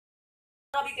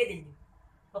भी कह देली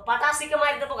तो पटासी के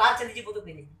मार देबो घर चली जीबो तो कह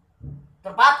देली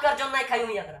तोर बात कर जन नहीं खाई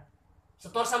हुई एकरा सो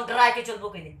तोर सम डराए के चलबो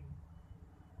कह देली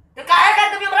तो काहे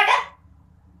कर देबी हमरा के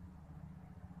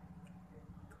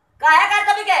काहे कर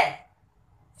देबी के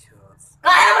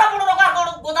काहे हमरा बड़ो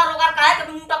रोगार गोदा रोगार काहे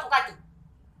के मुंटा फुका तू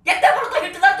केते बड़ तो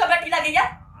हिटलर के बेटी लागी जा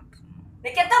ने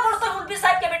केते बड़ तो मुल्बी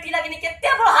साहब के बेटी लागी ने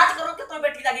केते बड़ हाथ करो के तोर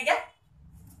बेटी लागी जा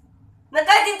ने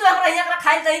कई दिन तो हमरा एकरा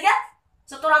खाइल रही के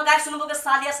सो तोर हम गाय सुनबोगे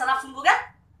सालिया शराब सुनबोगे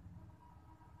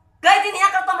कई दिन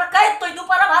यहाँ कर तो हमरा कई तो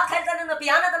दोपहर भात खाइल तने न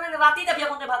बिहान तने राती दे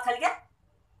बिया भात खाइल के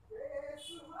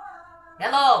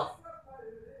हेलो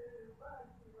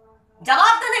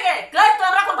जवाब देने के कई तो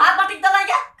हमरा को भात बाटी दलाई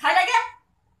के खाइ लागे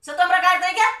से तो हमरा गाय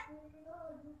दे के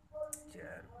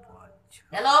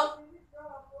हेलो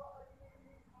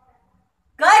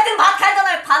कई दिन भात खाइ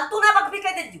दलाई फालतू ना बक भी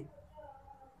कह दे जू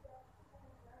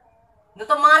न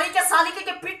तो मारी के साली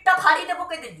के पीठटा फाड़ी देबो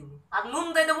कह दे जू आ नून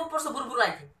दे देबो ऊपर से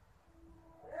बुरबुराई के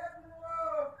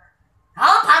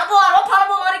हाँ फाड़बो आरो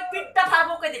फाड़बो मारी पीठटा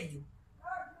फाड़बो कह दे जू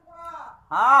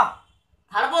हाँ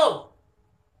फाड़बो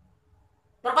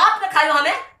तोर बाप के खायो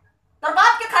हमें तोर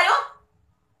बाप के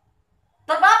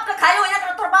खायो या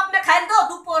कर तोर बाप में खाइल दो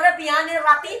दोपहर बिहान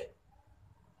राती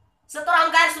से तोर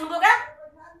हम गाय सुनबोगे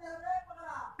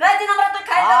कई दिन हमरा तो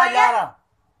खाइल हाँ दो यार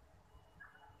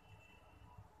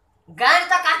गाय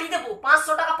ता काटी देबो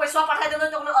 500 टका पैसा पठाई देबो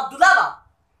तो अपने अब्दुल्ला बा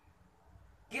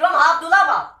किरम हा अब्दुल्ला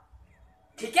बा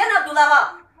ठीक है ना अब्दुल्ला बा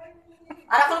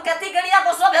अरे कोन कति गड़िया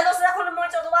गोसो भेलो से कोन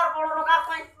मोच दोबार बड़ो रोका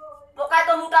कोई पोकाय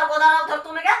तो मुटार गोदारा धर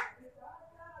तुमे के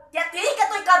क्या तेरी के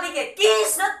तो कभी के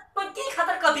किस तो की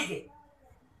खतर कभी के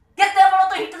कितने बड़ो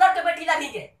तो हिटलर के बेटी लागी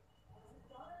के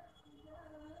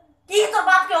की तो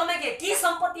बाप के होमे के की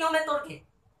संपत्ति होमे तोड़ के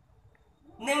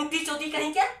नेउटी चोदी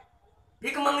कहीं के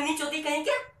भिक मंगनी चोदी कहीं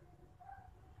के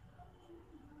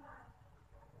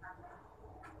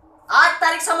आज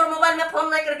तारीख से हमर मोबाइल में फोन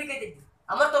नहीं कर भी कह दे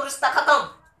हमर तो रिश्ता खत्म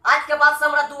आज के बाद से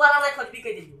हमरा दोबारा नहीं खोज भी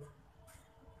कह दे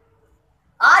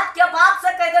आज के बाद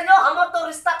से कह दे हमर तो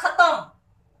रिश्ता खत्म